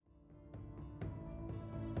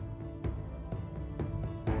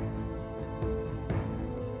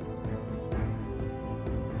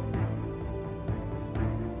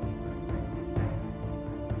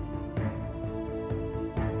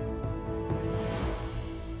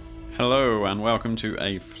Hello and welcome to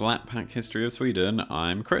a flat pack history of Sweden.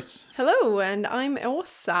 I'm Chris. Hello, and I'm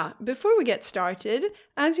Åsa. Before we get started,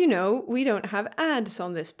 as you know, we don't have ads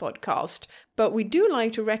on this podcast, but we do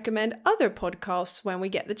like to recommend other podcasts when we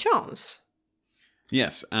get the chance.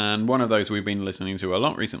 Yes, and one of those we've been listening to a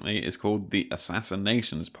lot recently is called the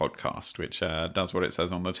Assassinations Podcast, which does what it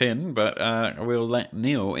says on the tin, but we'll let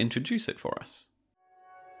Neil introduce it for us.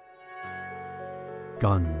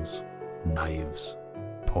 Guns, knives,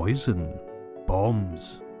 poison,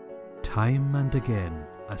 bombs. Time and again,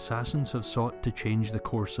 assassins have sought to change the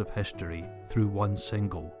course of history through one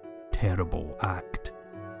single, terrible act.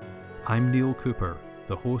 I'm Neil Cooper,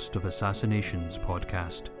 the host of Assassinations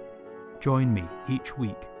Podcast. Join me each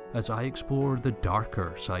week as I explore the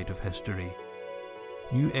darker side of history.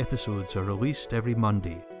 New episodes are released every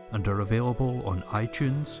Monday and are available on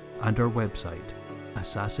iTunes and our website,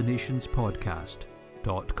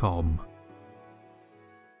 assassinationspodcast.com.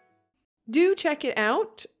 Do check it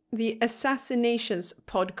out, the Assassinations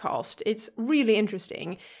Podcast. It's really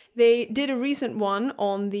interesting. They did a recent one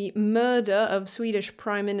on the murder of Swedish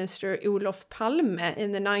Prime Minister Olof Palme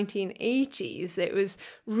in the 1980s. It was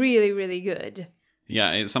really, really good.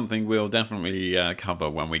 Yeah, it's something we'll definitely cover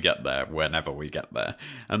when we get there, whenever we get there.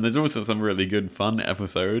 And there's also some really good fun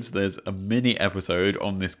episodes. There's a mini episode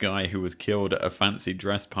on this guy who was killed at a fancy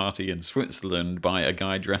dress party in Switzerland by a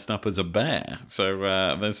guy dressed up as a bear. So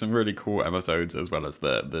there's some really cool episodes as well as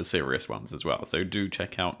the serious ones as well. So do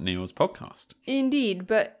check out Neil's podcast. Indeed,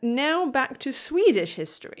 but now back to Swedish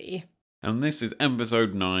history. And this is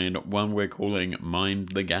episode 9, one we're calling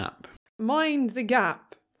Mind the Gap. Mind the Gap.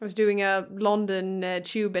 I was doing a London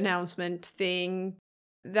tube announcement thing.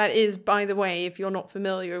 That is, by the way, if you're not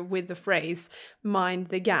familiar with the phrase, mind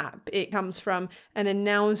the gap. It comes from an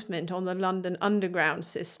announcement on the London Underground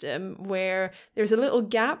system where there's a little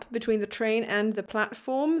gap between the train and the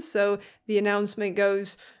platform. So the announcement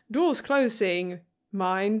goes, doors closing,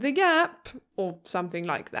 mind the gap, or something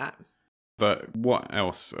like that. But what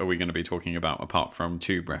else are we going to be talking about apart from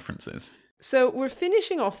tube references? So we're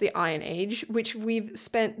finishing off the Iron Age, which we've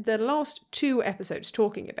spent the last 2 episodes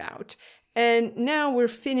talking about. And now we're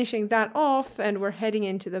finishing that off and we're heading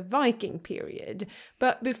into the Viking period.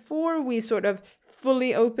 But before we sort of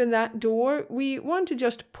fully open that door, we want to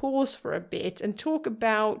just pause for a bit and talk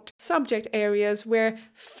about subject areas where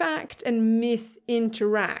fact and myth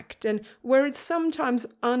interact and where it's sometimes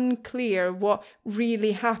unclear what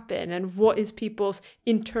really happened and what is people's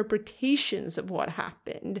interpretations of what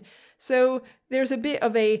happened. So there's a bit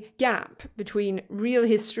of a gap between real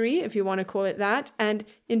history, if you want to call it that, and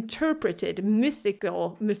interpreted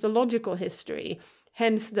mythological history.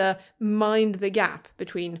 Hence the mind the gap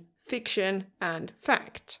between fiction and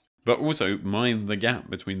fact. But also mind the gap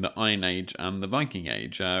between the Iron Age and the Viking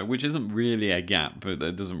Age, which isn't really a gap, but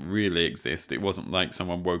it doesn't really exist. It wasn't like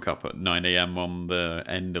someone woke up at 9 a.m. on the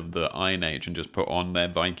end of the Iron Age and just put on their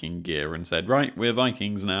Viking gear and said, right, we're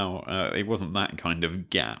Vikings now. It wasn't that kind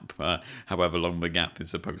of gap, however long the gap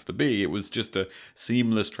is supposed to be. It was just a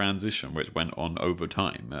seamless transition which went on over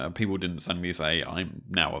time. People didn't suddenly say, I'm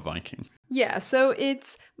now a Viking. Yeah, so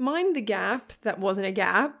it's mind the gap that wasn't a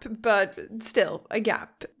gap, but still a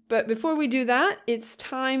gap. But before we do that, it's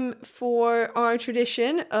time for our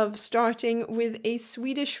tradition of starting with a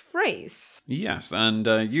Swedish phrase. Yes, and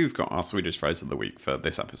you've got our Swedish phrase of the week for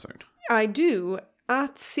this episode. I do.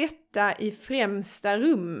 Att sätta i främsta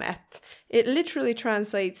rummet. It literally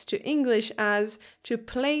translates to English as to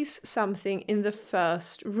place something in the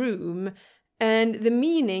first room. And the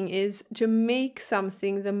meaning is to make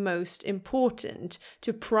something the most important,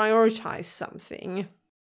 to prioritize something.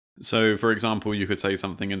 So, for example, you could say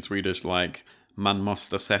something in Swedish like man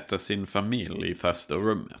måste sätta sin familj i första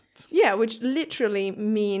rummet. Yeah, which literally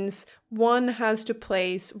means one has to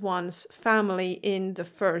place one's family in the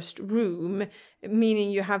first room,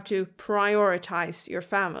 meaning you have to prioritize your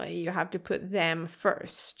family. You have to put them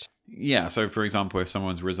first. Yeah, so for example, if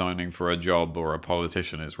someone's resigning for a job or a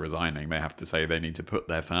politician is resigning, they have to say they need to put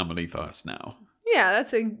their family first now. Yeah,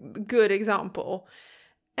 that's a good example.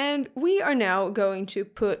 And we are now going to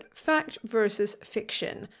put fact versus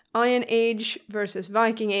fiction, Iron Age versus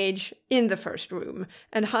Viking Age in the first room,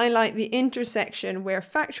 and highlight the intersection where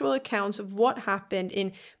factual accounts of what happened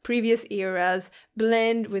in previous eras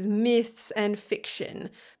blend with myths and fiction.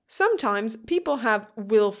 Sometimes people have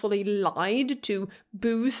willfully lied to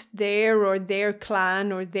boost their or their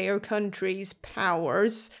clan or their country's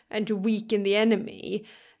powers and to weaken the enemy.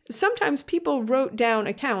 Sometimes people wrote down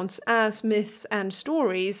accounts as myths and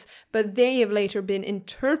stories, but they have later been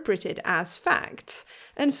interpreted as facts.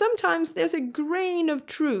 And sometimes there's a grain of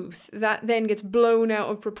truth that then gets blown out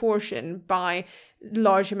of proportion by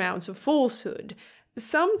large amounts of falsehood.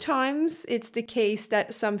 Sometimes it's the case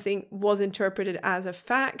that something was interpreted as a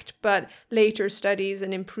fact, but later studies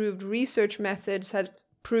and improved research methods have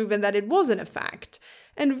proven that it wasn't a fact.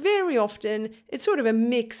 And very often, it's sort of a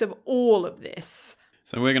mix of all of this.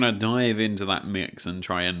 So we're going to dive into that mix and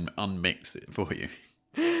try and unmix it for you.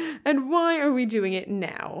 And why are we doing it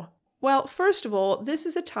now? Well, first of all, this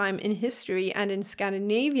is a time in history, and in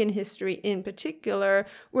Scandinavian history in particular,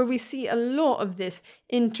 where we see a lot of this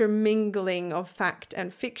intermingling of fact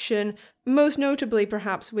and fiction, most notably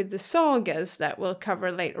perhaps with the sagas that we'll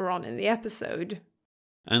cover later on in the episode.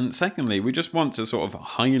 And secondly, we just want to sort of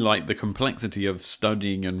highlight the complexity of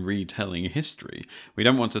studying and retelling history. We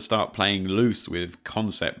don't want to start playing loose with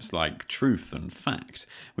concepts like truth and fact.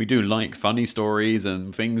 We do like funny stories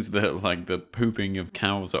and things that like the pooping of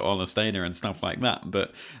cows at Olastena and stuff like that,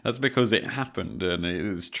 but that's because it happened and it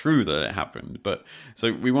is true that it happened. But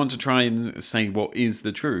so we want to try and say what is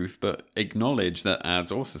the truth, but acknowledge that,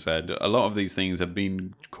 as also said, a lot of these things have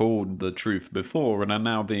been called the truth before and are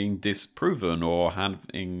now being disproven or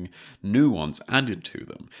having nuance added to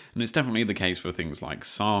them. And it's definitely the case for things like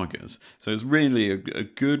sagas. So it's really a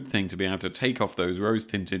good thing to be able to take off those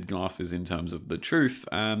rose-tinted glasses in terms of the truth,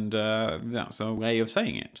 and that's a way of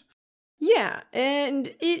saying it. Yeah, and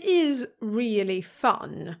it is really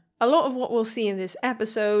fun. A lot of what we'll see in this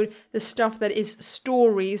episode, the stuff that is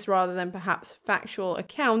stories rather than perhaps factual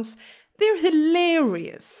accounts, they're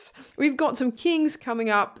hilarious. We've got some kings coming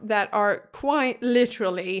up that are quite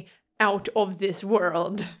literally out of this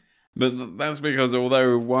world. But that's because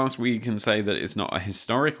although whilst we can say that it's not a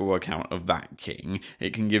historical account of that king,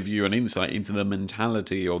 it can give you an insight into the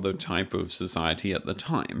mentality or the type of society at the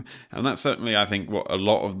time. And that's certainly, I think, what a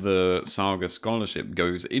lot of the saga scholarship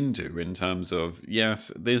goes into in terms of,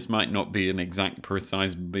 yes, this might not be an exact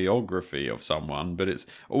precise biography of someone, but it's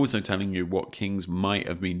also telling you what kings might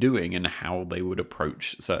have been doing and how they would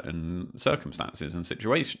approach certain circumstances and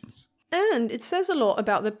situations. And it says a lot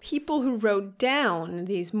about the people who wrote down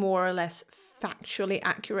these more or less factually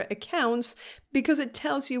accurate accounts, because it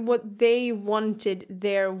tells you what they wanted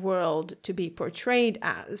their world to be portrayed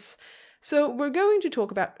as. So we're going to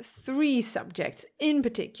talk about 3 subjects in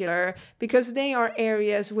particular, because they are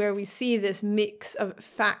areas where we see this mix of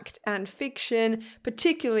fact and fiction,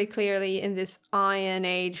 particularly clearly in this Iron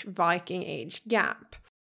Age, Viking Age gap.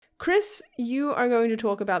 Chris, you are going to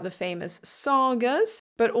talk about the famous sagas,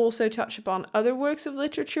 but also touch upon other works of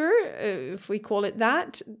literature, if we call it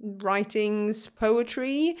that, writings,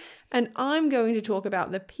 poetry. And I'm going to talk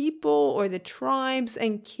about the people or the tribes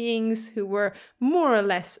and kings who were more or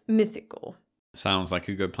less mythical. Sounds like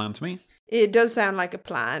a good plan to me. It does sound like a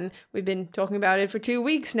plan. We've been talking about it for 2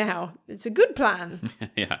 weeks now. It's a good plan.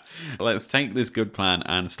 Yeah, let's take this good plan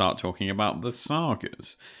and start talking about the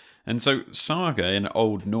sagas. And so saga in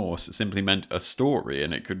Old Norse simply meant a story,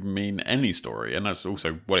 and it could mean any story, and that's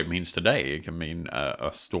also what it means today. It can mean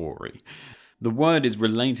a story. The word is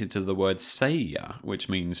related to the word seia, which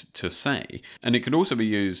means to say, and it could also be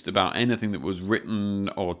used about anything that was written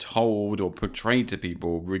or told or portrayed to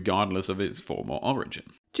people regardless of its form or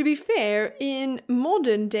origin. To be fair, in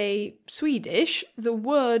modern-day Swedish, the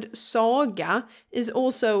word saga is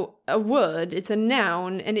also a word, it's a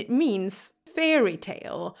noun, and it means fairy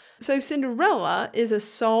tale. So Cinderella is a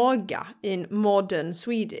saga in modern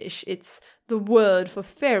Swedish. It's the word for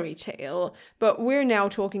fairy tale, but we're now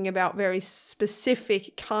talking about very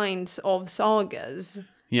specific kinds of sagas.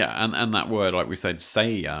 Yeah, and that word, like we said,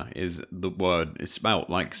 seia, is the word is spelt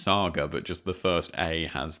like saga, but just the first A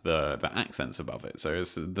has the accents above it, so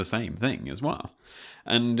it's the same thing as well.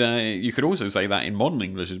 And you could also say that in modern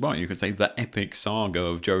English as well. You could say the epic saga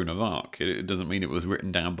of Joan of Arc. It doesn't mean it was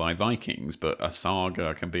written down by Vikings, but a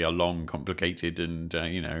saga can be a long, complicated and,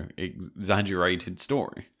 exaggerated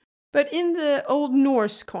story. But in the Old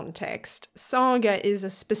Norse context, saga is a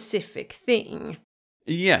specific thing.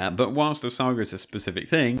 Yeah, but whilst a saga is a specific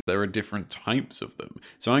thing, there are different types of them.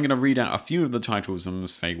 So I'm going to read out a few of the titles and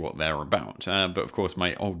say what they're about. But of course,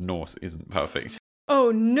 my Old Norse isn't perfect. Oh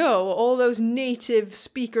no, all those native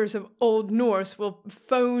speakers of Old Norse will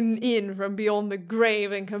phone in from beyond the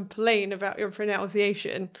grave and complain about your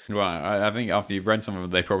pronunciation. Well, I think after you've read some of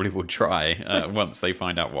them, they probably will try once they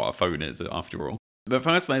find out what a phone is, after all. But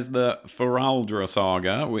first there's the Faraldra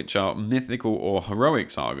saga, which are mythical or heroic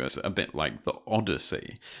sagas, a bit like the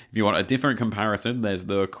Odyssey. If you want a different comparison, there's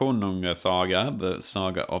the Konunga saga, the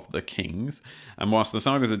saga of the kings. And whilst the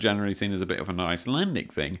sagas are generally seen as a bit of an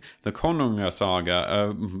Icelandic thing, the Konunga saga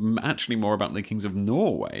are actually more about the kings of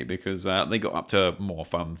Norway, because they got up to more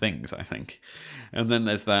fun things, I think. And then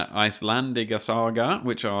there's the Icelandic saga,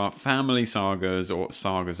 which are family sagas or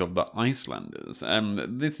sagas of the Icelanders.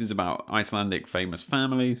 This is about Icelandic famous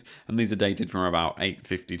families, and these are dated from about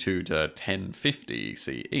 852 to 1050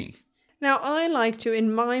 CE. Now, I like to,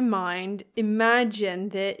 in my mind, imagine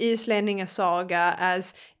the Icelandic saga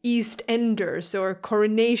as EastEnders or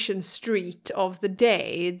Coronation Street of the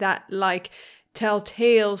day that, like, tell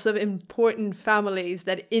tales of important families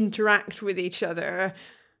that interact with each other.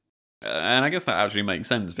 And I guess that actually makes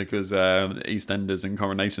sense because EastEnders and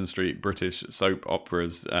Coronation Street British soap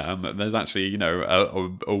operas, there's actually,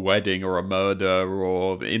 a wedding or a murder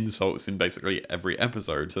or insults in basically every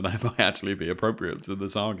episode, so that might actually be appropriate to the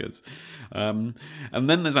sagas. And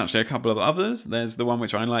then there's actually a couple of others. There's the one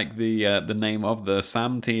which I like the name of, the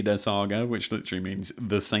Samtida saga, which literally means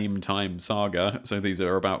the same time saga. So these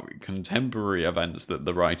are about contemporary events that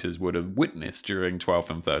the writers would have witnessed during 12th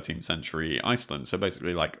and 13th century Iceland. So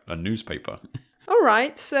basically like a newspaper. All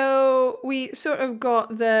right, so we sort of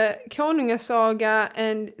got the Konunga saga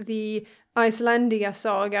and the Icelandic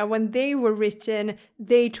saga. When they were written,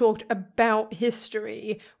 they talked about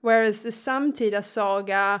history, whereas the Samtida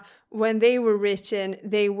saga, when they were written,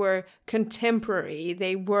 they were contemporary.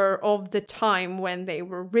 They were of the time when they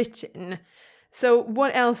were written. So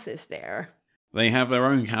what else is there? They have their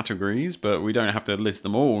own categories, but we don't have to list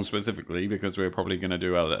them all specifically because we're probably going to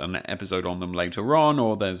do an episode on them later on,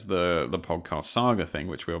 or there's the podcast saga thing,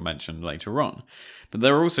 which we'll mention later on. But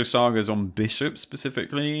there are also sagas on bishops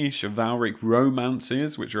specifically, chivalric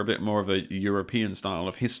romances, which are a bit more of a European style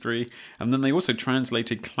of history, and then they also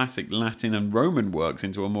translated classic Latin and Roman works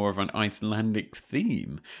into a more of an Icelandic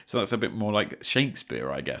theme. So that's a bit more like Shakespeare,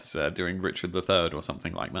 I guess, doing Richard III or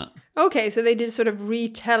something like that. Okay, so they did sort of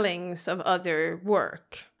retellings of other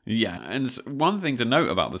work. Yeah, and one thing to note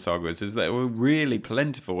about the sagas is that they were really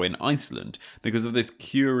plentiful in Iceland because of this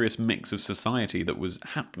curious mix of society that was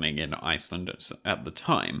happening in Iceland at the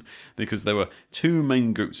time, because there were two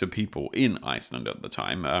main groups of people in Iceland at the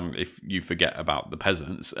time, if you forget about the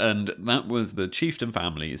peasants, and that was the chieftain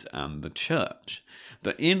families and the church.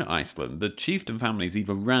 But in Iceland, the chieftain families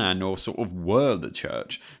either ran or sort of were the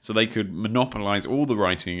church, so they could monopolise all the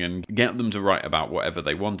writing and get them to write about whatever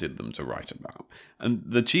they wanted them to write about. And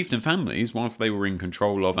the chieftain families, whilst they were in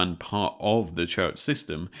control of and part of the church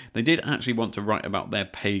system, they did actually want to write about their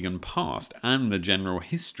pagan past and the general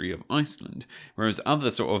history of Iceland, whereas other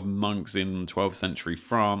sort of monks in 12th century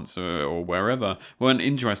France or wherever weren't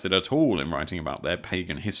interested at all in writing about their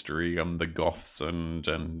pagan history and the Goths and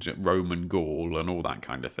Roman Gaul and all that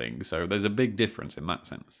kind of thing. So there's a big difference in that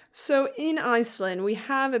sense. So in Iceland, we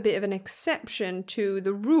have a bit of an exception to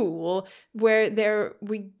the rule where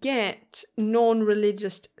we get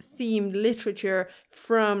non-religious themed literature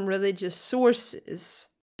from religious sources.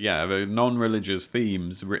 Yeah, the non-religious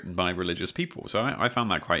themes written by religious people. So I found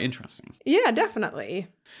that quite interesting. Yeah, definitely.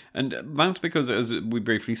 And that's because, as we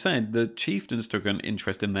briefly said, the chieftains took an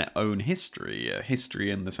interest in their own history. History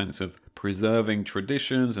in the sense of preserving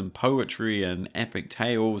traditions and poetry and epic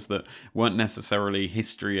tales that weren't necessarily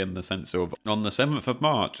history in the sense of, on the 7th of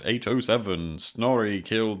March, 807, Snorri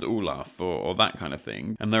killed Olaf, or that kind of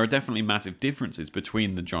thing. And there are definitely massive differences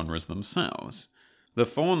between the genres themselves. The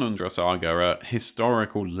Fornundra saga are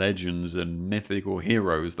historical legends and mythical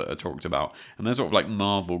heroes that are talked about, and they're sort of like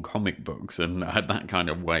Marvel comic books and had that kind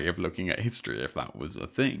of way of looking at history, if that was a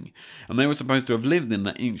thing. And they were supposed to have lived in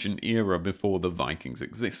the ancient era before the Vikings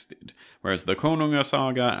existed, whereas the Konunga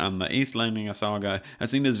saga and the Icelandic saga are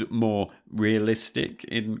seen as more realistic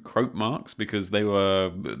in quote marks because they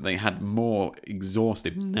had more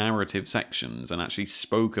exhaustive narrative sections and actually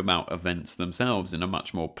spoke about events themselves in a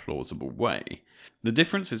much more plausible way. The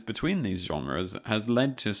differences between these genres has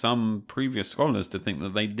led to some previous scholars to think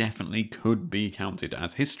that they definitely could be counted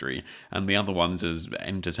as history, and the other ones as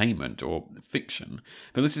entertainment or fiction.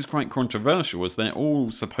 But this is quite controversial, as they're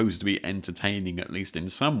all supposed to be entertaining at least in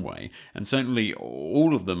some way, and certainly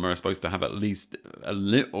all of them are supposed to have at least a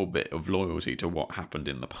little bit of loyalty to what happened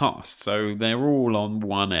in the past. So they're all on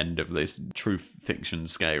one end of this truth-fiction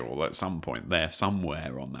scale. At some point, they're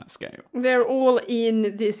somewhere on that scale. They're all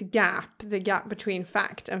in this gap, the gap between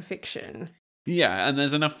fact and fiction. Yeah, and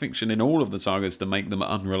there's enough fiction in all of the sagas to make them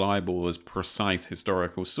unreliable as precise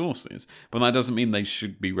historical sources. But that doesn't mean they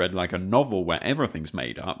should be read like a novel where everything's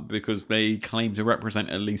made up, because they claim to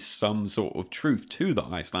represent at least some sort of truth to the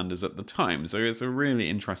Icelanders at the time. So it's a really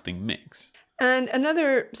interesting mix. And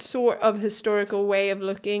another sort of historical way of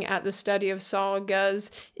looking at the study of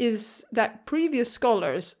sagas is that previous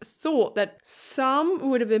scholars thought that some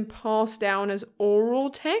would have been passed down as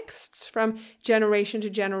oral texts from generation to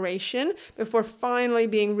generation before finally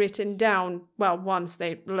being written down, well, once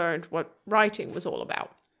they learned what writing was all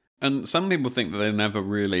about. And some people think that they're never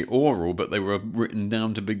really oral, but they were written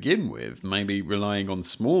down to begin with, maybe relying on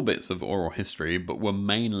small bits of oral history, but were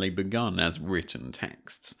mainly begun as written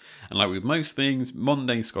texts. And like with most things,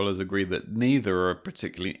 modern-day scholars agree that neither are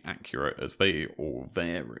particularly accurate, as they all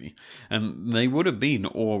vary. And they would have been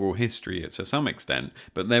oral history to some extent,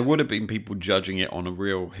 but there would have been people judging it on a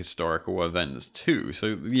real historical events too.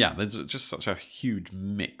 So yeah, there's just such a huge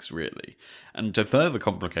mix, really. And to further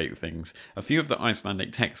complicate things, a few of the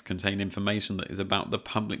Icelandic texts contain information that is about the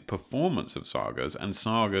public performance of sagas, and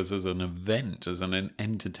sagas as an event, as an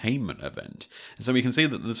entertainment event. And so we can see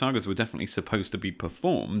that the sagas were definitely supposed to be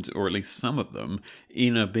performed, or at least some of them,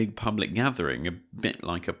 in a big public gathering, a bit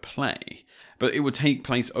like a play. But it would take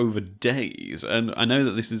place over days, and I know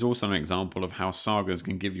that this is also an example of how sagas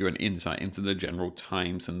can give you an insight into the general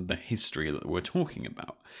times and the history that we're talking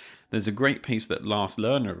about. There's a great piece that Lars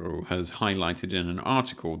Lernerud has highlighted in an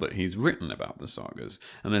article that he's written about the sagas,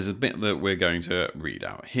 and there's a bit that we're going to read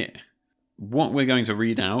out here. What we're going to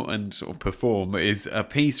read out and sort of perform is a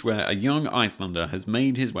piece where a young Icelander has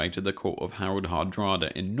made his way to the court of Harald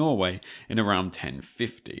Hardrada in Norway in around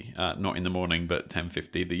 1050. Not in the morning, but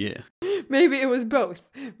 1050 the year. Maybe it was both.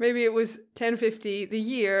 Maybe it was 1050 the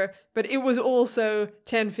year, but it was also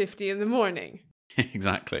 1050 in the morning.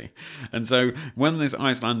 Exactly. And so when this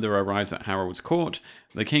Icelander arrives at Harald's court,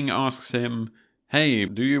 the king asks him, "Hey,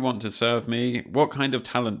 do you want to serve me? What kind of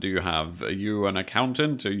talent do you have? Are you an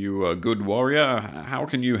accountant? Are you a good warrior? How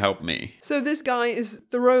can you help me?" So this guy is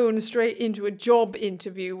thrown straight into a job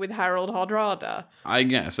interview with Harald Hardrada. I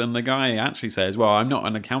guess, and the guy actually says, "Well, I'm not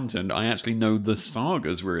an accountant, I actually know the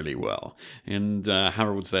sagas really well." And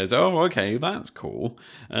Harald says, "Oh, okay, that's cool,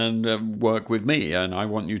 and work with me, and I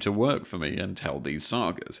want you to work for me and tell these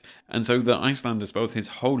sagas." And so the Icelander spends his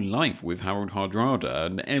whole life with Harald Hardrada,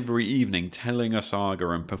 and every evening telling a saga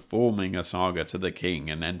and performing a saga to the king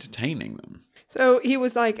and entertaining them. So he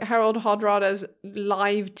was like Harald Hardrada's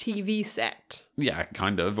live TV set. Yeah,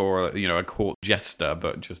 kind of, or, a court jester,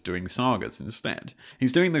 but just doing sagas instead.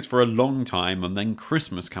 He's doing this for a long time, and then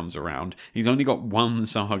Christmas comes around. He's only got one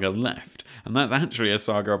saga left, and that's actually a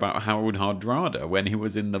saga about Harald Hardrada when he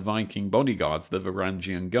was in the Viking bodyguards, the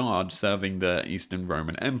Varangian Guard, serving the Eastern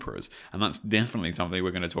Roman emperors. And that's definitely something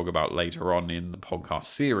we're going to talk about later on in the podcast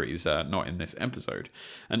series, not in this episode.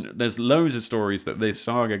 And there's loads of stories that this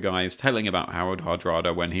saga guy is telling about Harald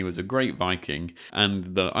Hardrada when he was a great Viking,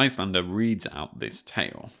 and the Icelander reads out this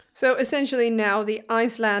tale. So essentially now the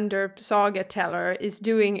Icelander saga teller is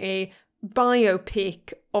doing a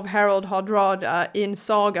biopic of Harald Hardrada in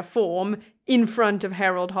saga form in front of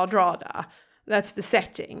Harald Hardrada. That's the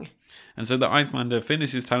setting. And so the Icelander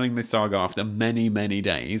finishes telling this saga after many, many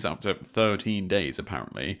days, up to 13 days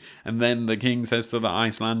apparently, and then the king says to the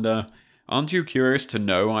Icelander, "Aren't you curious to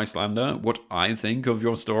know, Icelander, what I think of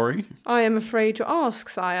your story?" I am afraid to ask,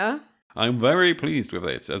 sire. "I'm very pleased with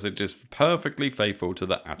it, as it is perfectly faithful to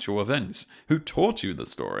the actual events. Who taught you the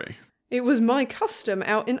story?" It was my custom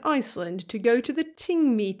out in Iceland to go to the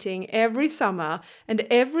Ting meeting every summer, and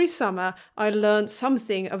every summer I learnt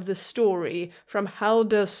something of the story from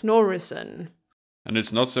Halldr Snorrisson. "And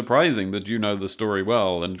it's not surprising that you know the story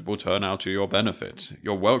well and will turn out to your benefit.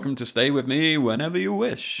 You're welcome to stay with me whenever you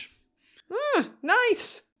wish."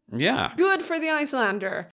 Nice! Yeah. Good for the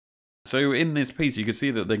Icelander. So in this piece, you could see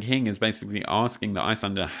that the king is basically asking the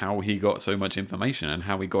Icelander how he got so much information and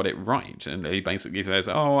how he got it right. And he basically says,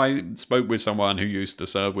 "Oh, I spoke with someone who used to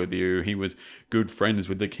serve with you. He was good friends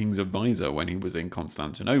with the king's advisor when he was in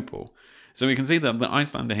Constantinople." So we can see that the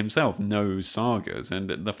Icelander himself knows sagas, and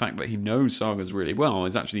the fact that he knows sagas really well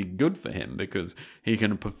is actually good for him because he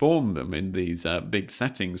can perform them in these big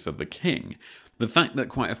settings for the king. The fact that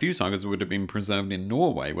quite a few sagas would have been preserved in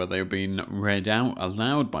Norway, where they've been read out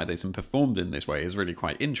aloud by this and performed in this way, is really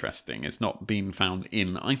quite interesting. It's not been found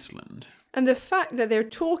in Iceland. And the fact that they're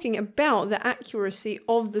talking about the accuracy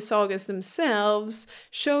of the sagas themselves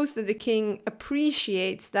shows that the king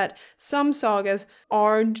appreciates that some sagas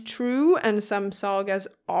aren't true and some sagas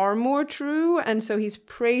are more true, and so he's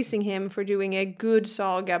praising him for doing a good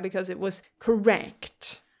saga because it was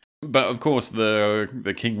correct. But of course,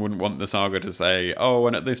 the king wouldn't want the saga to say, oh,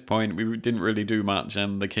 and at this point we didn't really do much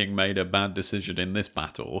and the king made a bad decision in this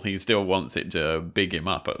battle. He still wants it to big him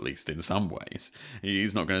up, at least in some ways.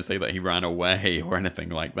 He's not going to say that he ran away or anything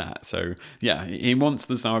like that. So, yeah, he wants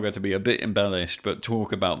the saga to be a bit embellished, but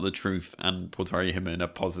talk about the truth and portray him in a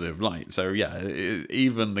positive light. So, yeah,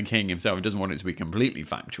 even the king himself doesn't want it to be completely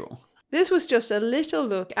factual. This was just a little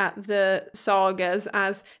look at the sagas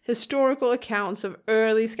as historical accounts of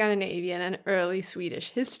early Scandinavian and early Swedish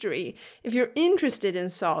history. If you're interested in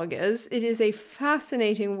sagas, it is a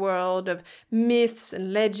fascinating world of myths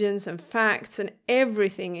and legends and facts and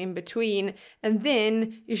everything in between. And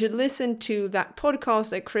then you should listen to that podcast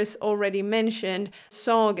that Chris already mentioned,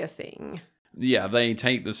 Saga Thing. Yeah, they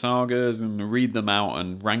take the sagas and read them out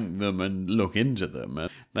and rank them and look into them.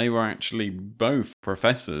 They were actually both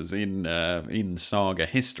professors in saga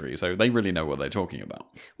history, so they really know what they're talking about.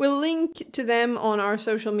 We'll link to them on our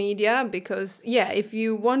social media because, yeah, if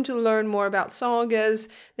you want to learn more about sagas,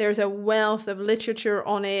 there's a wealth of literature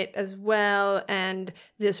on it as well, and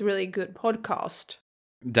this really good podcast.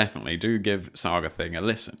 Definitely do give Saga Thing a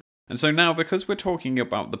listen. And so now, because we're talking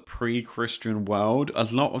about the pre-Christian world, a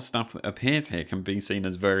lot of stuff that appears here can be seen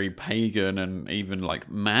as very pagan and even like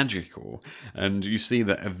magical. And you see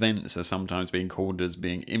that events are sometimes being called as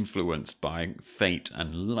being influenced by fate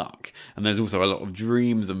and luck. And there's also a lot of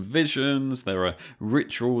dreams and visions, there are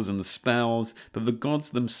rituals and spells, but the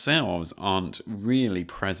gods themselves aren't really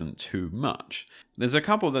present too much. There's a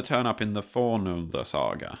couple that turn up in the Fornalda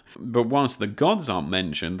saga, but whilst the gods aren't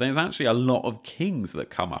mentioned, there's actually a lot of kings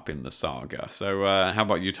that come up in the saga. So how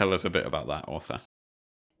about you tell us a bit about that, Åsa?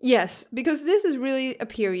 Yes, because this is really a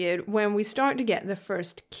period when we start to get the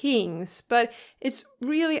first kings, but it's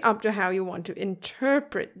really up to how you want to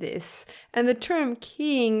interpret this. And the term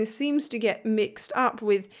king seems to get mixed up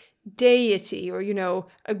with deity or,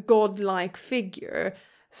 a godlike figure.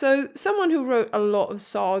 So someone who wrote a lot of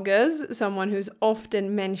sagas, someone who's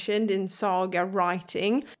often mentioned in saga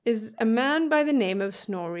writing, is a man by the name of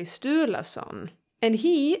Snorri Sturlason. And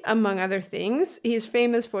he, among other things, is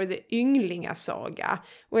famous for the Ynglinga saga,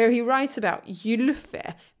 where he writes about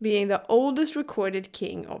Ylfe being the oldest recorded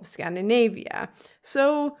king of Scandinavia.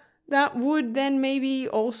 So that would then maybe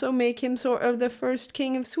also make him sort of the first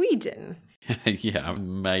king of Sweden. Yeah,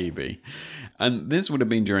 maybe. And this would have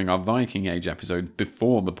been during our Viking Age episode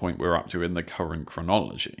before the point we're up to in the current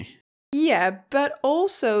chronology. Yeah, but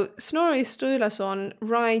also Snorri Sturlason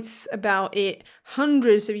writes about it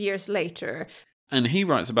hundreds of years later. And he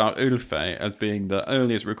writes about Ylfe as being the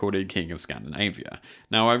earliest recorded king of Scandinavia.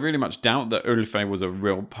 Now, I really much doubt that Ylfe was a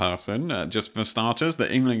real person. Just for starters, the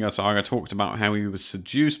Ynglinga saga talked about how he was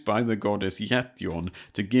seduced by the goddess Jetjorn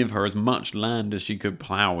to give her as much land as she could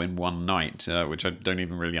plough in one night, which I don't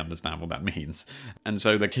even really understand what that means. And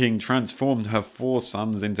so the king transformed her 4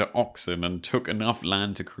 sons into oxen and took enough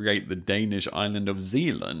land to create the Danish island of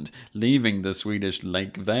Zealand, leaving the Swedish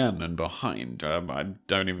Lake Vänern behind. I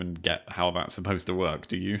don't even get how that's supposed to work,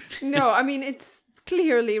 do you? No, I mean, it's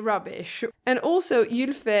clearly rubbish. And also,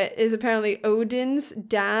 Ylfe is apparently Odin's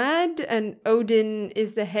dad, and Odin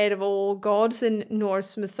is the head of all gods in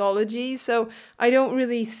Norse mythology, so I don't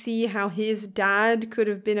really see how his dad could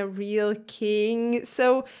have been a real king.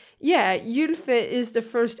 So, yeah, Ylfe is the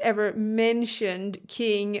first ever mentioned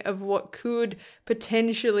king of what could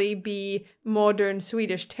potentially be modern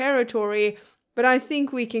Swedish territory. But I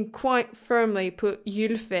think we can quite firmly put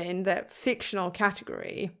Ylfe in that fictional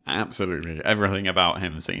category. Absolutely. Everything about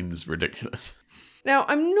him seems ridiculous. Now,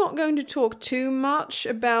 I'm not going to talk too much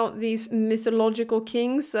about these mythological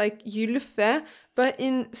kings like Ylfe, but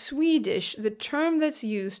in Swedish, the term that's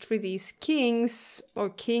used for these kings, or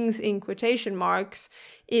kings in quotation marks,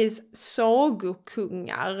 is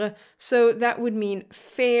sagokungar. So that would mean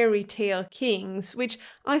fairy tale kings, which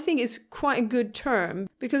I think is quite a good term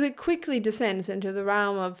because it quickly descends into the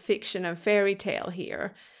realm of fiction and fairy tale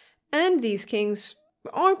here. And these kings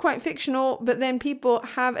are quite fictional, but then people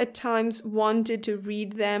have at times wanted to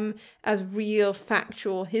read them as real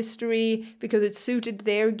factual history because it suited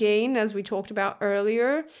their gain, as we talked about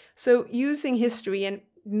earlier. So using history and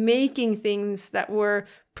making things that were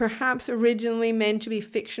perhaps originally meant to be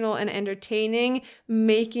fictional and entertaining,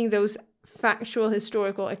 making those factual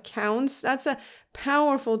historical accounts, that's a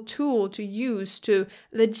powerful tool to use to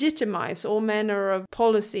legitimize all manner of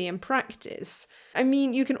policy and practice. I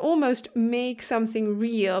mean, you can almost make something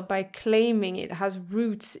real by claiming it has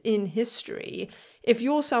roots in history. If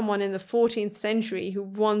you're someone in the 14th century who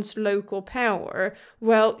wants local power,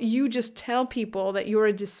 well, you just tell people that you're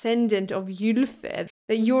a descendant of Ylfe,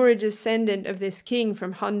 that you're a descendant of this king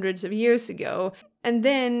from hundreds of years ago, And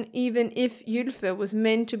then, even if Ylfe was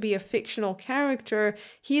meant to be a fictional character,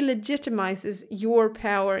 he legitimizes your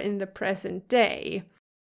power in the present day.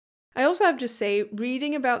 I also have to say,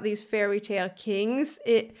 reading about these fairy tale kings,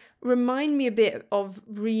 it reminds me a bit of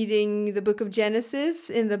reading the book of Genesis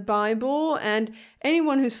in the Bible, and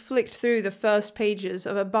anyone who's flicked through the first pages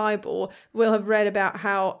of a Bible will have read about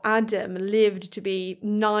how Adam lived to be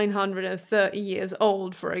 930 years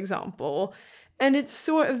old, for example. And it's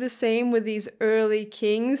sort of the same with these early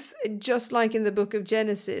kings, just like in the book of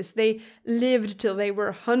Genesis. They lived till they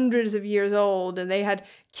were hundreds of years old, and they had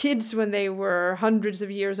kids when they were hundreds of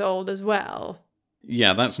years old as well.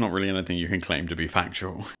 Yeah, that's not really anything you can claim to be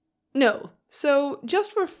factual. No. So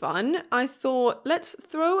just for fun, I thought let's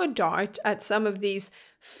throw a dart at some of these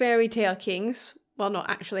fairy tale kings. Well, not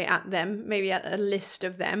actually at them, maybe at a list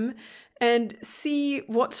of them. And see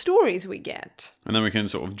what stories we get. And then we can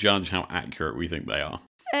sort of judge how accurate we think they are.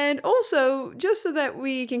 And also, just so that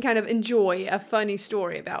we can kind of enjoy a funny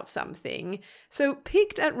story about something. So,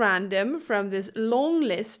 picked at random from this long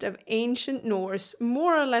list of ancient Norse,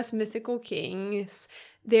 more or less mythical kings,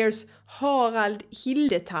 there's Harald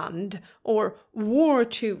Hildetand, or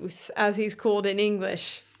Wartooth, as he's called in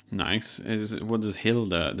English. Nice. What does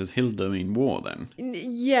Hilda mean war then?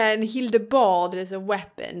 Yeah, and Hildebard is a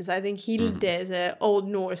weapon. So I think Hilde is an Old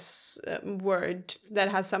Norse word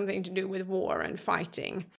that has something to do with war and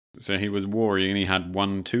fighting. So he was warring and he had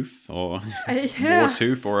one tooth, or yeah. war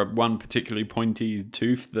tooth, or one particularly pointy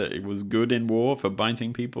tooth that was good in war for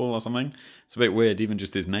biting people or something. It's a bit weird. Even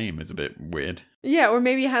just his name is a bit weird. Yeah, or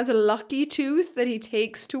maybe he has a lucky tooth that he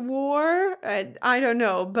takes to war. I don't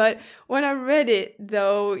know. But when I read it,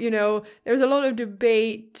 though, there's a lot of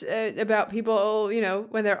debate about people,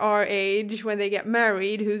 when they're our age, when they get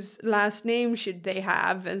married, whose last name should they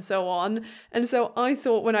have, and so on. And so I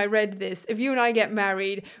thought when I read this, if you and I get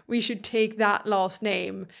married, we should take that last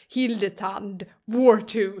name, Hildetand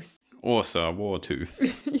Wartooth. Orsa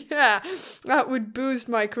Wartooth. Yeah, that would boost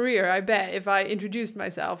my career, I bet, if I introduced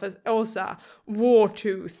myself as Orsa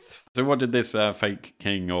Wartooth. So what did this fake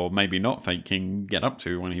king, or maybe not fake king, get up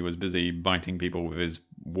to when he was busy biting people with his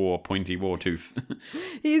pointy war tooth?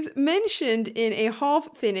 He's mentioned in a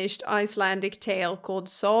half-finished Icelandic tale called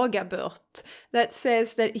Sagabört that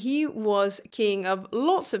says that he was king of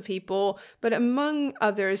lots of people, but among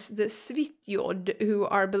others the Svitjod, who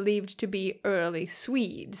are believed to be early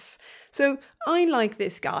Swedes. So I like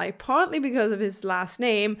this guy, partly because of his last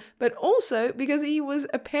name, but also because he was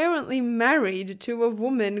apparently married to a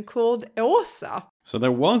woman called Åsa. So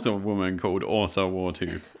there was a woman called Orsa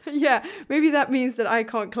Wartooth. Yeah, maybe that means that I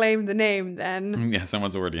can't claim the name then. Yeah,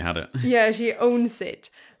 someone's already had it. Yeah, she owns it.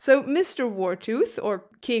 So Mr. Wartooth, or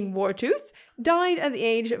King Wartooth, died at the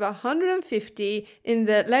age of 150 in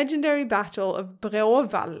the legendary Battle of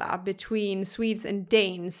Bråvalla between Swedes and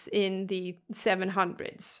Danes in the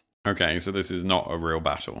 700s. Okay, so this is not a real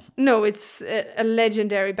battle. No, it's a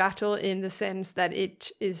legendary battle in the sense that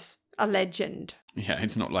it is a legend. Yeah,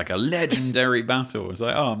 it's not like a legendary battle. It's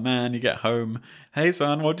like, oh man, you get home. Hey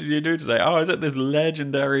son, what did you do today? Oh, I was at this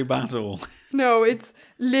legendary battle. No, it's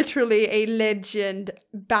literally a legend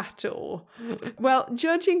battle. Well,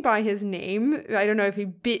 judging by his name, I don't know if he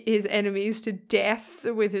bit his enemies to death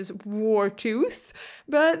with his war tooth,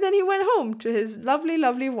 but then he went home to his lovely,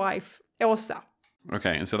 lovely wife, Åsa.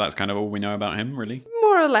 Okay, and so that's kind of all we know about him, really?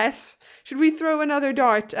 More or less. Should we throw another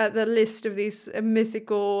dart at the list of these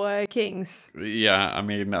mythical kings? Yeah, I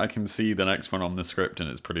mean, I can see the next one on the script and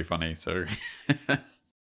it's pretty funny, so...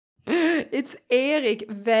 It's Erik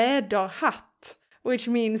Weatherhat, which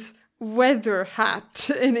means weather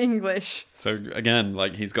hat in English. So again,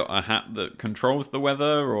 like he's got a hat that controls the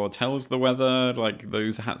weather or tells the weather, like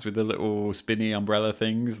those hats with the little spinny umbrella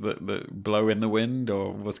things that blow in the wind,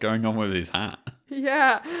 or what's going on with his hat?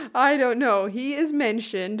 Yeah, I don't know. He is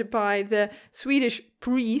mentioned by the Swedish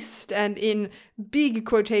priest and in big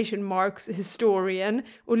quotation marks historian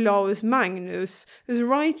Olaus Magnus, who's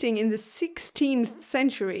writing in the 16th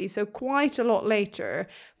century, so quite a lot later.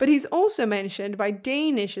 But he's also mentioned by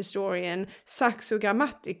Danish historian Saxo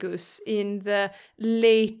Grammaticus in the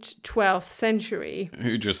late 12th century.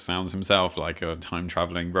 Who just sounds himself like a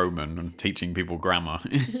time-traveling Roman and teaching people grammar.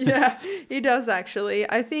 Yeah, he does actually.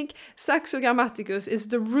 I think Saxo Grammaticus is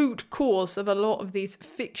the root cause of a lot of these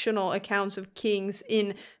fictional accounts of kings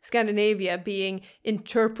in Scandinavia being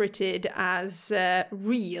interpreted as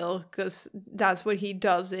real, because that's what he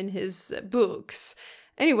does in his books.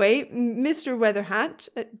 Anyway, Mr. Weatherhat,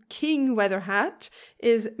 King Weatherhat,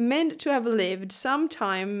 is meant to have lived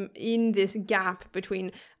sometime in this gap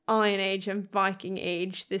between Iron Age and Viking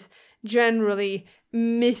Age, this generally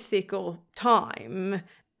mythical time.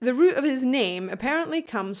 The root of his name apparently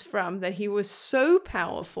comes from that he was so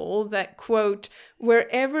powerful that, quote,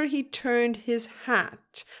 wherever he turned his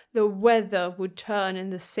hat, the weather would turn in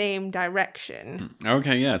the same direction.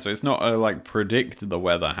 Okay, yeah, so it's not a, like, predict the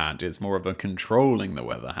weather hat, it's more of a controlling the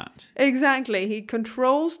weather hat. Exactly, he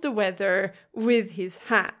controls the weather with his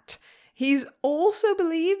hat. He's also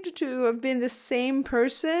believed to have been the same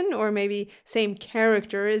person, or maybe same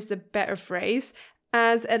character is the better phrase,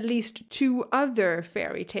 as at least 2 other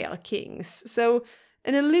fairy tale kings. So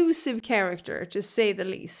an elusive character, to say the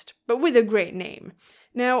least, but with a great name.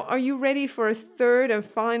 Now, are you ready for a third and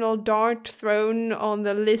final dart thrown on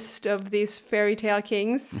the list of these fairy tale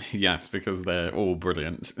kings? Yes, because they're all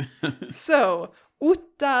brilliant. So,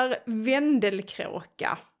 Ottar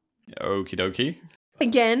Vendelkråka. Okie dokie.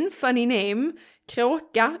 Again, funny name.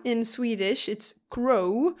 Kråka in Swedish, it's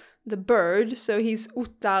crow, the bird, so he's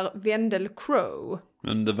Ottar Vendelkrow.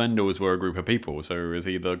 And the Vendels were a group of people, so is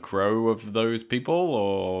he the crow of those people,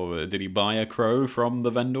 or did he buy a crow from the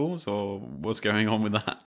Vendels, or what's going on with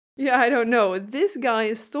that? Yeah, I don't know. This guy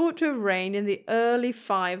is thought to have reigned in the early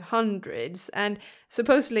 500s, and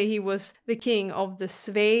supposedly he was the king of the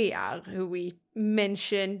Svear, who we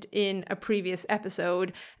mentioned in a previous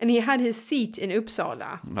episode, and he had his seat in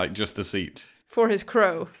Uppsala. Like, just a seat. For his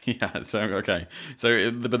crow. Yeah, so, okay. So,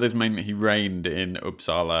 but this meant he reigned in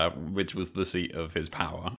Uppsala, which was the seat of his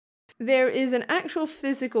power. There is an actual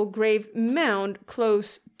physical grave mound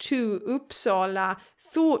close to Uppsala,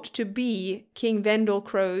 thought to be King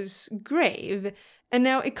Vendelkrow's grave. And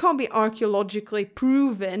now it can't be archaeologically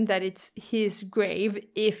proven that it's his grave,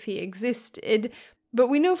 if he existed, but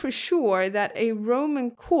we know for sure that a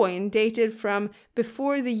Roman coin dated from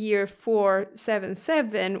before the year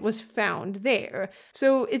 477 was found there.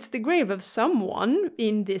 So it's the grave of someone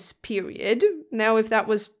in this period. Now, if that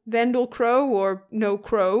was Vendelkrow or no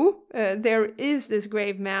crow, there is this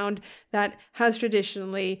grave mound that has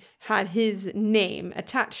traditionally had his name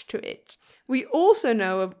attached to it. We also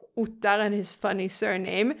know of Ottar and his funny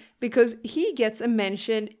surname because he gets a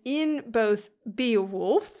mention in both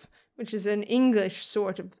Beowulf, which is an English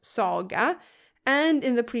sort of saga, and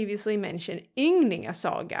in the previously mentioned Ynglinga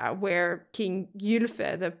saga, where King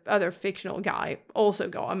Gylfe, the other fictional guy, also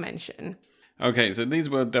got a mention. Okay, so these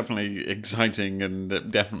were definitely exciting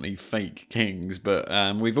and definitely fake kings, but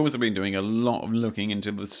we've also been doing a lot of looking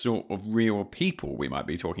into the sort of real people we might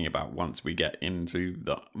be talking about once we get into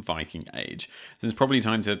the Viking Age. So it's probably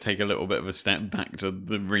time to take a little bit of a step back to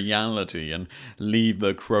the reality and leave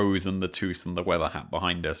the crows and the tooth and the weather hat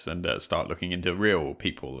behind us and start looking into real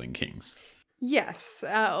people and kings. Yes,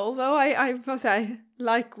 although I must say I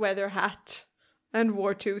like Weatherhat and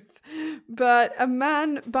Wartooth, but a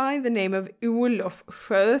man by the name of Olof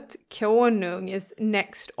Konung is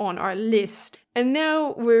next on our list. And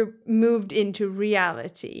now we're moved into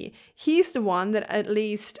reality. He's the one that at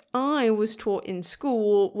least I was taught in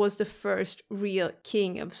school was the first real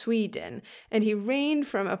king of Sweden, and he reigned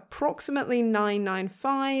from approximately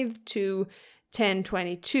 995 to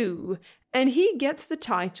 1022. And he gets the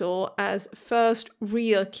title as first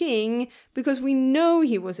real king because we know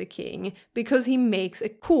he was a king because he makes a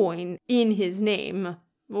coin in his name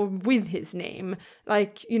or with his name.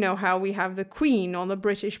 Like, you know, how we have the Queen on the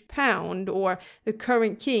British pound or the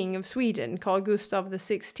current king of Sweden, Carl Gustaf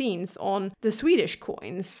XVI, on the Swedish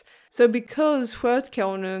coins. So because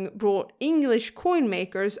Konung brought English coin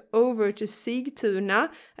makers over to Sigtuna,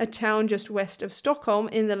 a town just west of Stockholm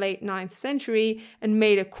in the late 9th century, and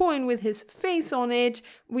made a coin with his face on it,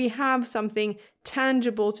 we have something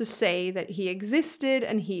tangible to say that he existed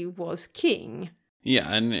and he was king.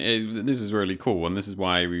 Yeah, and this is really cool, and this is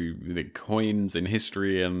why the coins in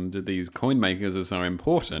history and these coin makers are so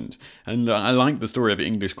important. And I like the story of the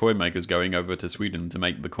English coin makers going over to Sweden to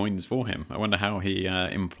make the coins for him. I wonder how he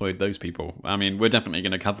employed those people. I mean, we're definitely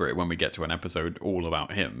going to cover it when we get to an episode all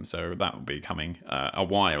about him, so that will be coming a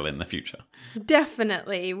while in the future.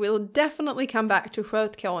 Definitely. We'll definitely come back to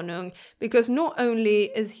Konung, because not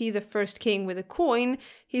only is he the first king with a coin,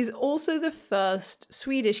 he's also the first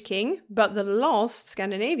Swedish king, but the last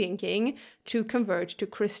Scandinavian king to convert to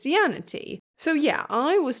Christianity. So yeah,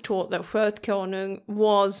 I was taught that Konung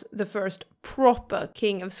was the first proper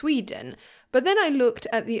king of Sweden. But then I looked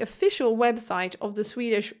at the official website of the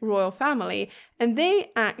Swedish royal family, and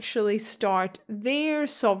they actually start their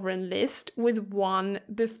sovereign list with one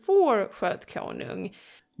before Konung.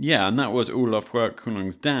 Yeah, and that was Olaf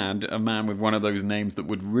Konung's dad, a man with one of those names that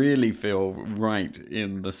would really feel right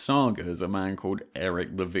in the sagas, a man called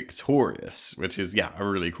Eric the Victorious, which is, yeah, a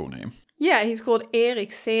really cool name. Yeah, he's called Erik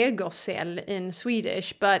Segersäll in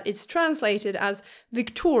Swedish, but it's translated as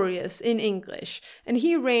victorious in English. And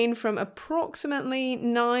he reigned from approximately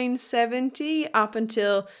 970 up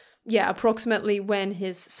until, approximately when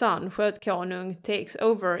his son, Konung, takes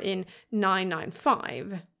over in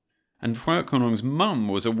 995. And Konung's mum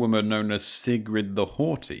was a woman known as Sigrid the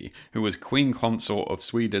Haughty, who was queen consort of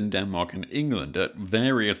Sweden, Denmark and England at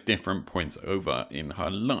various different points over in her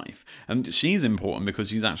life. And she's important because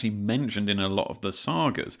she's actually mentioned in a lot of the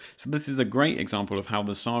sagas. So this is a great example of how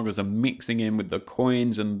the sagas are mixing in with the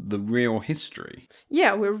coins and the real history.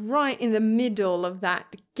 Yeah, we're right in the middle of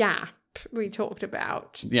that gap we talked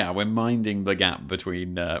about. Yeah, we're minding the gap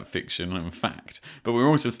between fiction and fact, but we're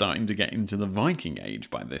also starting to get into the Viking Age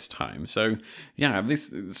by this time. So, yeah,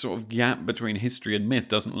 this sort of gap between history and myth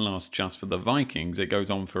doesn't last just for the Vikings, it goes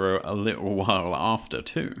on for a little while after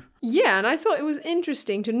too. Yeah, and I thought it was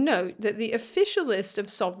interesting to note that the official list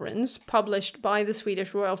of sovereigns published by the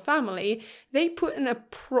Swedish royal family, they put an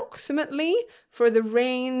approximately for the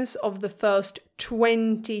reigns of the first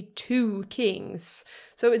 22 kings.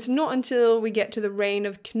 So it's not until we get to the reign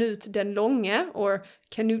of Knut den Longe, or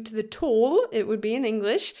Canute the Tall, it would be in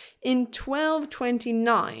English, in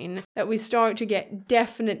 1229 that we start to get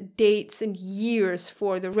definite dates and years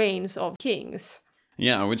for the reigns of kings.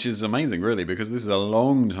 Yeah, which is amazing, really, because this is a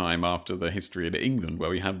long time after the history of England, where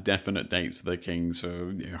we have definite dates for the kings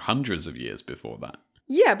for hundreds of years before that.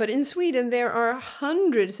 Yeah, but in Sweden there are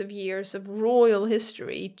hundreds of years of royal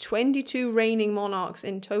history, 22 reigning monarchs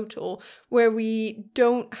in total, where we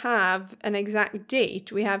don't have an exact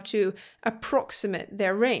date. We have to approximate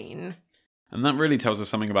their reign. And that really tells us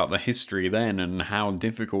something about the history then and how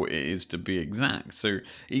difficult it is to be exact. So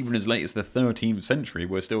even as late as the 13th century,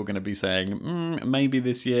 we're still going to be saying, maybe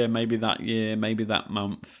this year, maybe that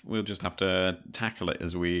month. We'll just have to tackle it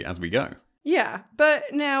as we go. Yeah, but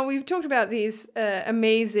now we've talked about these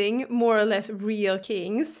amazing, more or less real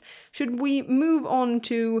kings. Should we move on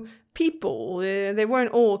to people? They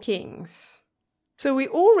weren't all kings. So we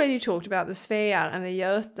already talked about the Svear and the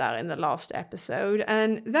Jötar in the last episode,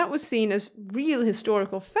 and that was seen as real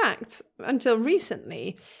historical facts until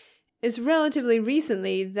recently. It's relatively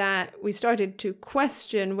recently that we started to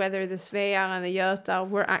question whether the Svear and the Jötar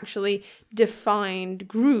were actually defined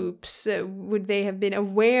groups. Would they have been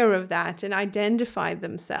aware of that and identified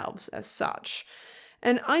themselves as such?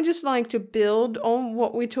 And I just like to build on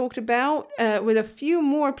what we talked about with a few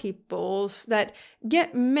more peoples that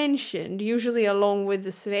get mentioned, usually along with the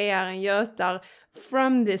Svear and Jötar,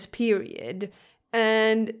 from this period.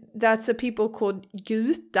 And that's a people called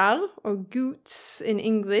Gutar, or Guts in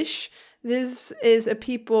English. This is a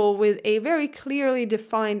people with a very clearly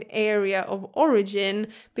defined area of origin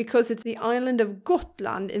because it's the island of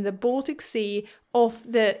Gotland in the Baltic Sea off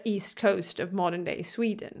the east coast of modern-day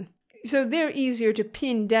Sweden. So they're easier to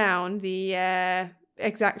pin down the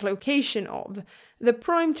exact location of. The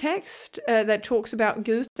prime text that talks about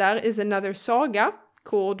Gutar is another saga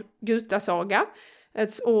called Guta Saga.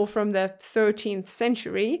 It's all from the 13th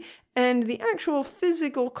century, and the actual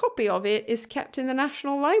physical copy of it is kept in the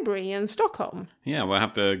National Library in Stockholm. Yeah, we'll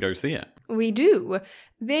have to go see it. We do.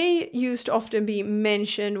 They used to often be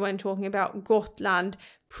mentioned when talking about Gotland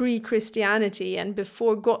pre-Christianity and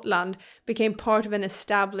before Gotland became part of an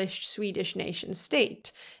established Swedish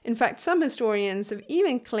nation-state. In fact, some historians have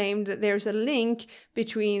even claimed that there's a link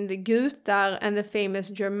between the Gutar and the famous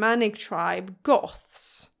Germanic tribe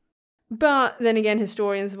Goths. But then again,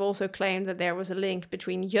 historians have also claimed that there was a link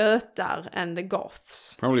between Jötar and the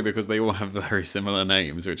Goths. Probably because they all have very similar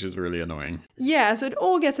names, which is really annoying. Yeah, so it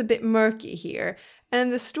all gets a bit murky here.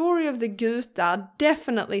 And the story of the Gutar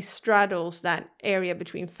definitely straddles that area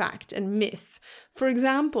between fact and myth. For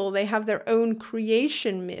example, they have their own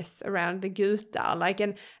creation myth around the Gutar, like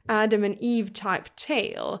an Adam and Eve type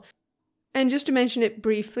tale. And just to mention it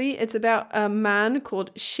briefly, it's about a man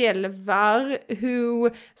called Kjellvar who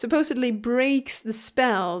supposedly breaks the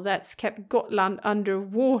spell that's kept Gotland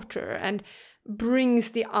underwater and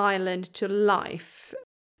brings the island to life.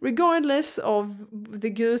 Regardless of the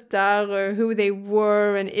Gutar or who they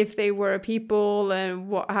were and if they were a people and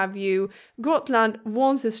what have you, Gotland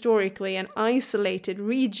was historically an isolated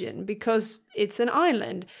region because it's an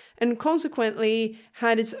island and consequently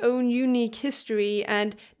had its own unique history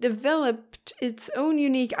and developed its own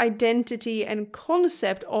unique identity and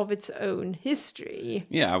concept of its own history.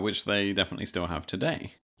 Yeah, which they definitely still have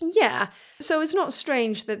today. Yeah, so it's not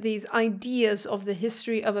strange that these ideas of the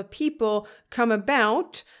history of a people come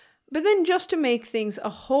about, But then just to make things a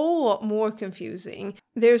whole lot more confusing,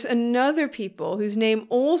 there's another people whose name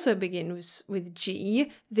also begins with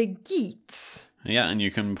G, the Geats. Yeah, and you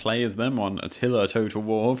can play as them on Attila Total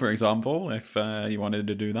War, for example, if you wanted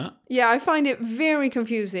to do that. Yeah, I find it very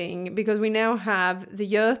confusing because we now have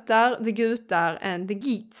the Jötar, the Gutar, and the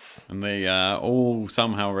Geats. And they are all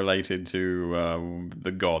somehow related to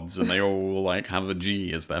the gods, and they all have a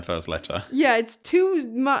G as their first letter. Yeah, it's too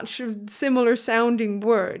much of similar sounding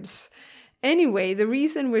words. Anyway, the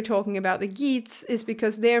reason we're talking about the Geats is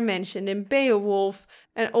because they're mentioned in Beowulf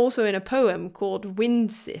and also in a poem called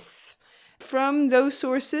Windsith. From those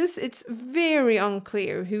sources, it's very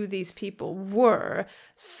unclear who these people were.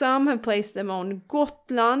 Some have placed them on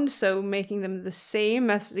Gotland, so making them the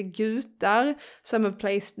same as the Gutar. Some have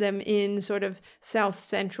placed them in sort of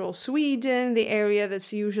south-central Sweden, the area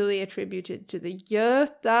that's usually attributed to the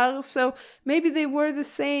Jötar. So maybe they were the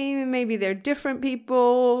same, maybe they're different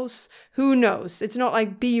peoples. Who knows? It's not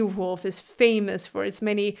like Beowulf is famous for its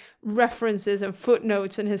many references and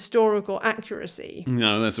footnotes and historical accuracy.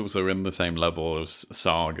 No, that's also in the same level as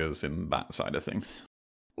sagas in that side of things.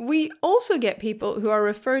 We also get people who are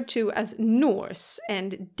referred to as Norse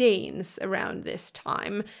and Danes around this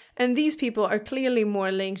time, and these people are clearly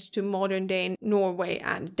more linked to modern-day Norway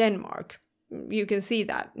and Denmark. You can see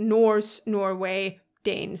that. Norse, Norway,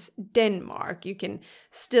 Danes, Denmark. You can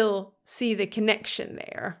still see the connection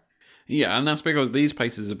there. Yeah, and that's because these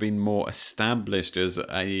places have been more established as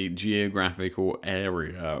a geographical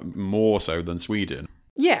area, more so than Sweden.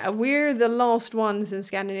 Yeah, we're the last ones in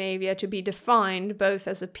Scandinavia to be defined both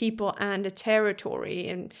as a people and a territory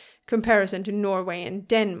in comparison to Norway and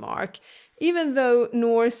Denmark. Even though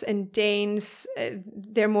Norse and Danes,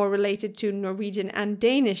 they're more related to Norwegian and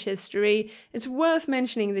Danish history, it's worth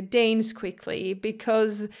mentioning the Danes quickly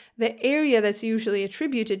because the area that's usually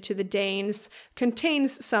attributed to the Danes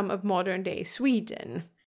contains some of modern-day Sweden.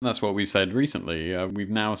 That's what we've said recently. We've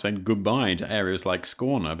now said goodbye to areas like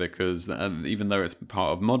Skåne because even though it's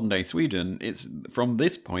part of modern-day Sweden, it's from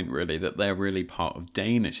this point really that they're really part of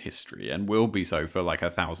Danish history and will be so for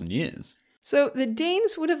 1,000 years. So the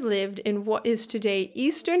Danes would have lived in what is today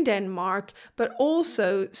eastern Denmark, but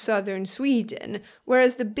also southern Sweden,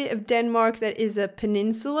 whereas the bit of Denmark that is a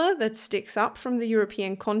peninsula that sticks up from the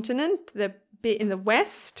European continent, the bit in the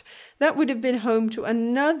west, that would have been home to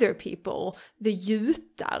another people, the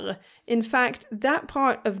Jutar. In fact, that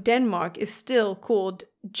part of Denmark is still called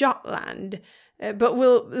Jutland. But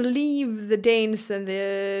we'll leave the Danes and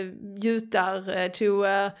the Jutar to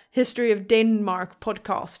a History of Denmark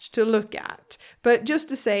podcast to look at. But just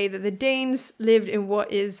to say that the Danes lived in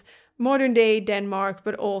what is modern-day Denmark,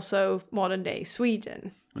 but also modern-day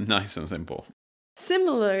Sweden. Nice and simple.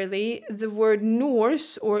 Similarly, the word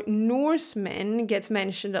Norse or Norsemen gets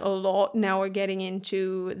mentioned a lot. Now we're getting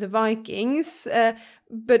into the Vikings.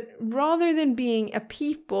 But rather than being a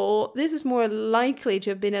people, this is more likely to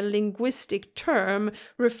have been a linguistic term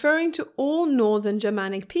referring to all Northern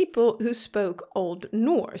Germanic people who spoke Old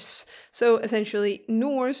Norse. So essentially,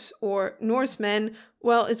 Norse or Norsemen,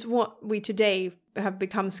 well, it's what we today have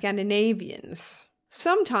become Scandinavians.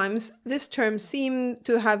 Sometimes this term seems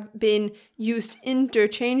to have been used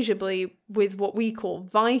interchangeably with what we call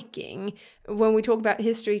Viking. When we talk about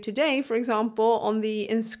history today, for example, on the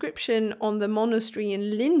inscription on the monastery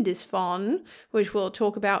in Lindisfarne, which we'll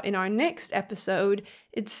talk about in our next episode,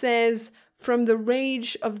 it says, "From the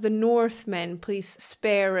rage of the Northmen, please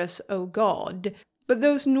spare us, O God." But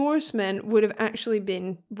those Norsemen would have actually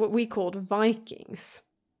been what we called Vikings.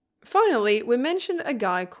 Finally, we mentioned a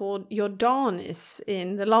guy called Jordanes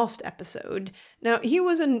in the last episode. Now, he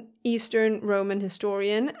was an Eastern Roman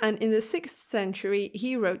historian, and in the 6th century,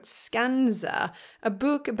 he wrote Skansa, a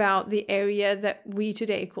book about the area that we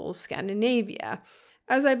today call Scandinavia.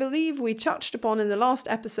 As I believe we touched upon in the last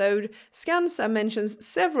episode, Skansa mentions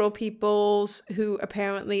several peoples who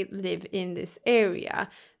apparently live in this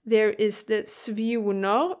area. There is the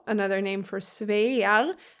Svioner, another name for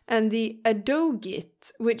Svear, and the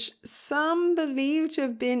Adogit, which some believe to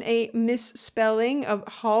have been a misspelling of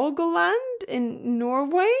Haugaland in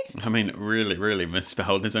Norway. I mean, really, really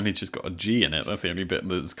misspelled. It's only just got a G in it. That's the only bit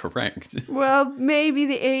that's correct. Well, maybe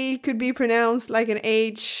the A could be pronounced like an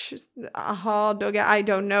H, I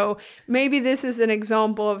don't know. Maybe this is an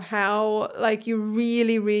example of how, you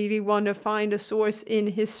really, really want to find a source in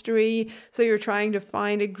history. So you're trying to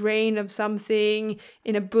find a grain of something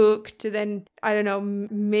in a book to then,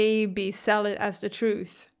 maybe sell it as the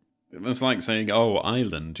truth. It's like saying,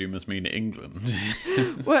 Ireland, you must mean England.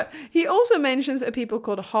 Well, he also mentions a people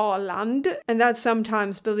called Haaland, and that's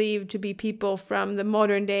sometimes believed to be people from the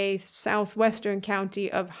modern-day southwestern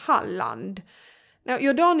county of Halland. Now,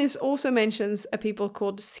 Jordanes also mentions a people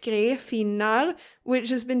called skrefinnar, which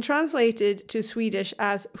has been translated to Swedish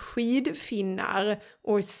as skidfinnar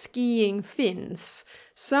or skiing Finns.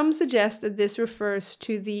 Some suggest that this refers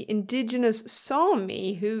to the indigenous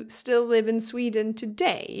Sami who still live in Sweden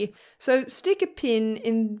today. So stick a pin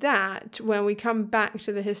in that when we come back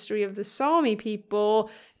to the history of the Sami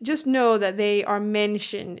people. Just know that they are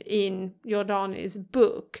mentioned in Jordanes'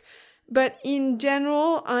 book. But in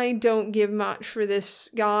general, I don't give much for this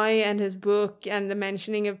guy and his book and the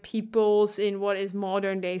mentioning of peoples in what is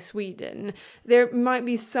modern-day Sweden. There might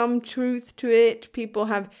be some truth to it. People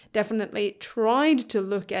have definitely tried to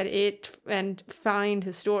look at it and find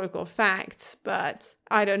historical facts, but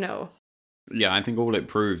I don't know. Yeah, I think all it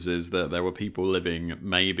proves is that there were people living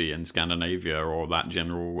maybe in Scandinavia or that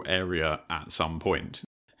general area at some point.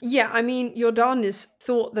 Yeah, I mean, Jordanes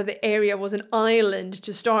thought that the area was an island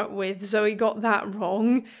to start with, so he got that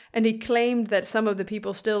wrong. And he claimed that some of the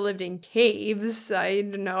people still lived in caves. I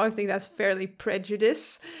don't know, I think that's fairly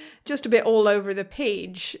prejudiced. Just a bit all over the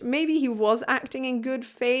page. Maybe he was acting in good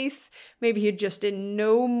faith, maybe he just didn't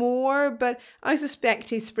know more, but I suspect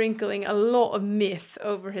he's sprinkling a lot of myth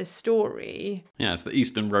over his story. Yeah, it's the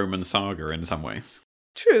Eastern Roman saga in some ways.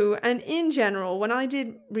 True, and in general, when I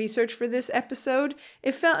did research for this episode,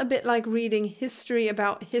 it felt a bit like reading history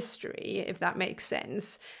about history, if that makes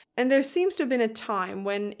sense. And there seems to have been a time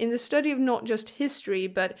when, in the study of not just history,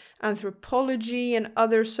 but anthropology and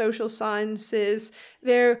other social sciences,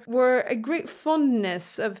 there were a great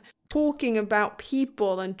fondness of talking about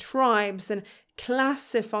people and tribes and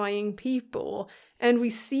classifying people. And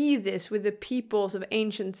we see this with the peoples of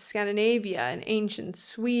ancient Scandinavia and ancient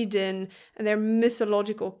Sweden and their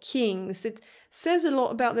mythological kings. It says a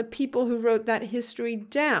lot about the people who wrote that history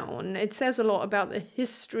down. It says a lot about the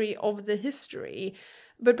history of the history.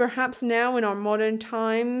 But perhaps now in our modern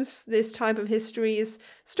times, this type of history is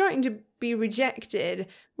starting to be rejected.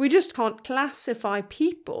 We just can't classify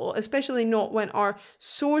people, especially not when our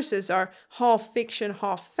sources are half fiction,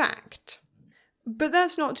 half fact. But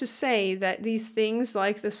that's not to say that these things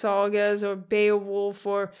like the sagas or Beowulf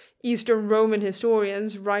or Eastern Roman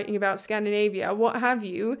historians writing about Scandinavia, what have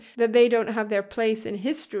you, that they don't have their place in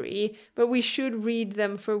history, but we should read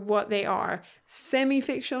them for what they are.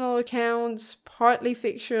 Semi-fictional accounts, partly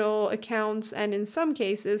fictional accounts, and in some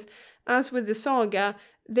cases, as with the saga,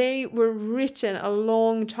 they were written a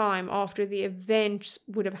long time after the events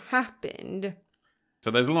would have happened. So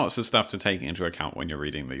there's lots of stuff to take into account when you're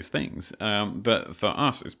reading these things. But for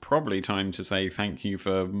us, it's probably time to say thank you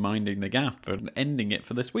for minding the gap and ending it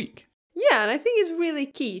for this week. Yeah, and I think it's really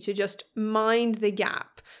key to just mind the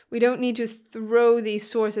gap. We don't need to throw these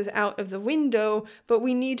sources out of the window, but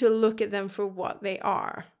we need to look at them for what they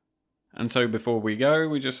are. And so before we go,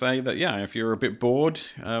 we just say that, yeah, if you're a bit bored,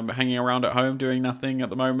 hanging around at home doing nothing at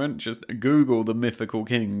the moment, just Google the mythical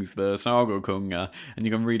kings, the Sagokunga, and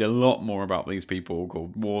you can read a lot more about these people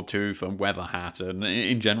called Wartooth and Weatherhat, and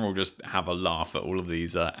in general just have a laugh at all of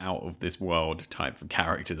these out-of-this-world type of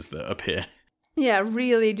characters that appear. Yeah,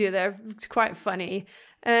 really do. They're quite funny.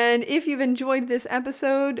 And if you've enjoyed this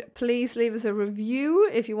episode, please leave us a review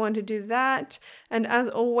if you want to do that. And as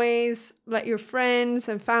always, let your friends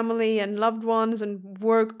and family and loved ones and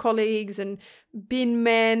work colleagues and bin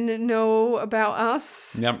men know about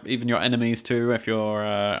us. Yep, even your enemies too, if you're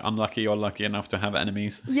unlucky or lucky enough to have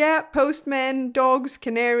enemies. Yeah, postmen, dogs,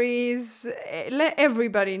 canaries, let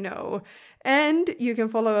everybody know. And you can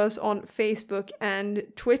follow us on Facebook and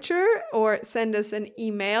Twitter or send us an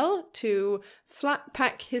email to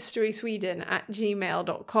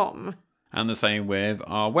flatpackhystorysweden@gmail.com. And the same with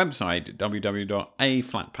our website,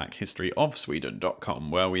 www.aflatpackhistoryofsweden.com,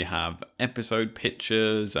 where we have episode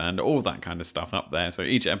pictures and all that kind of stuff up there. So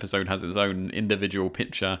each episode has its own individual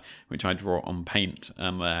picture, which I draw on paint,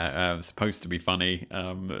 and they're supposed to be funny.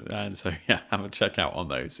 And so, yeah, have a check out on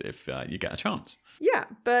those if you get a chance. Yeah,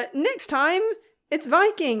 but next time, it's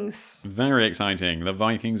Vikings. Very exciting. The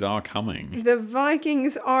Vikings are coming. The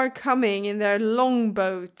Vikings are coming in their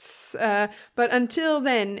longboats. But until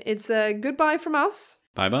then, it's a goodbye from us.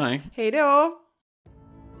 Bye-bye. Hej då!